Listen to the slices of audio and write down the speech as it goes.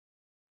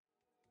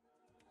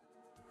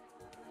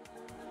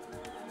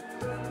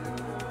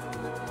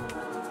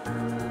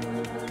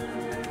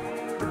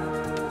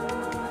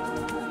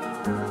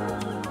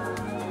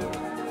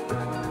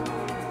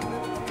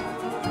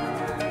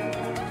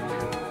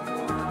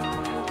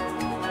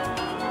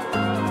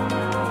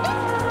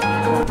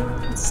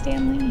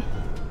Stanley.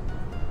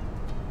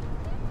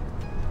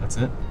 That's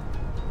it?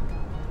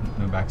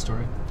 No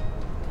backstory?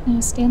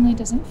 No, Stanley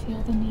doesn't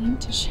feel the need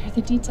to share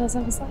the details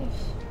of his life.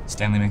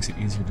 Stanley makes it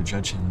easier to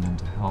judge him than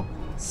to help.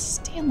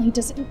 Stanley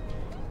doesn't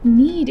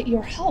need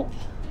your help.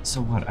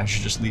 So what, I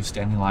should just leave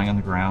Stanley lying on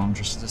the ground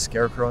just as a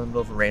scarecrow in the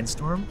middle of a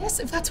rainstorm? Yes,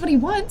 if that's what he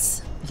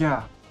wants.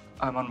 Yeah,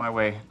 I'm on my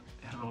way.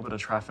 Hit a little bit of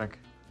traffic.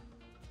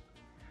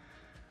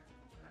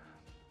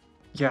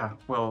 Yeah,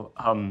 well,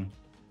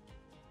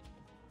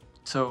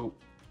 so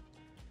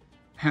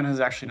Hannah's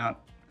actually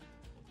not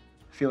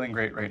feeling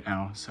great right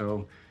now,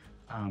 so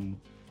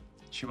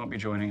she won't be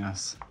joining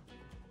us.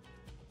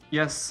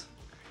 Yes,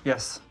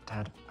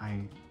 Dad,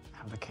 I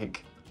have the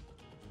cake.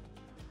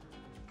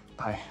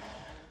 Bye.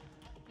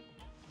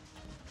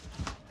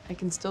 I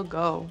can still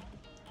go.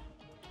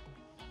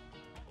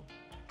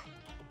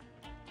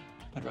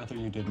 I'd rather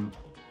you didn't.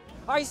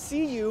 I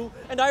see you,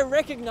 and I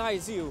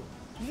recognize you.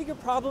 You think your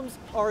problems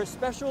are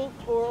special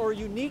or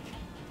unique?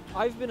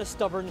 I've been a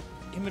stubborn,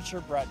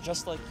 immature brat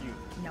just like you.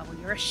 No,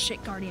 you're a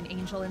shit guardian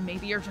angel, and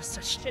maybe you're just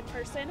a shit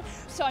person.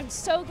 So I'm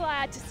so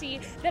glad to see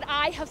that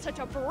I have such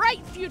a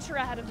bright future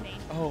ahead of me.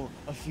 Oh,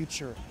 a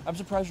future. I'm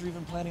surprised you're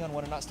even planning on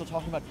one and not still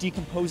talking about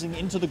decomposing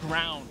into the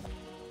ground.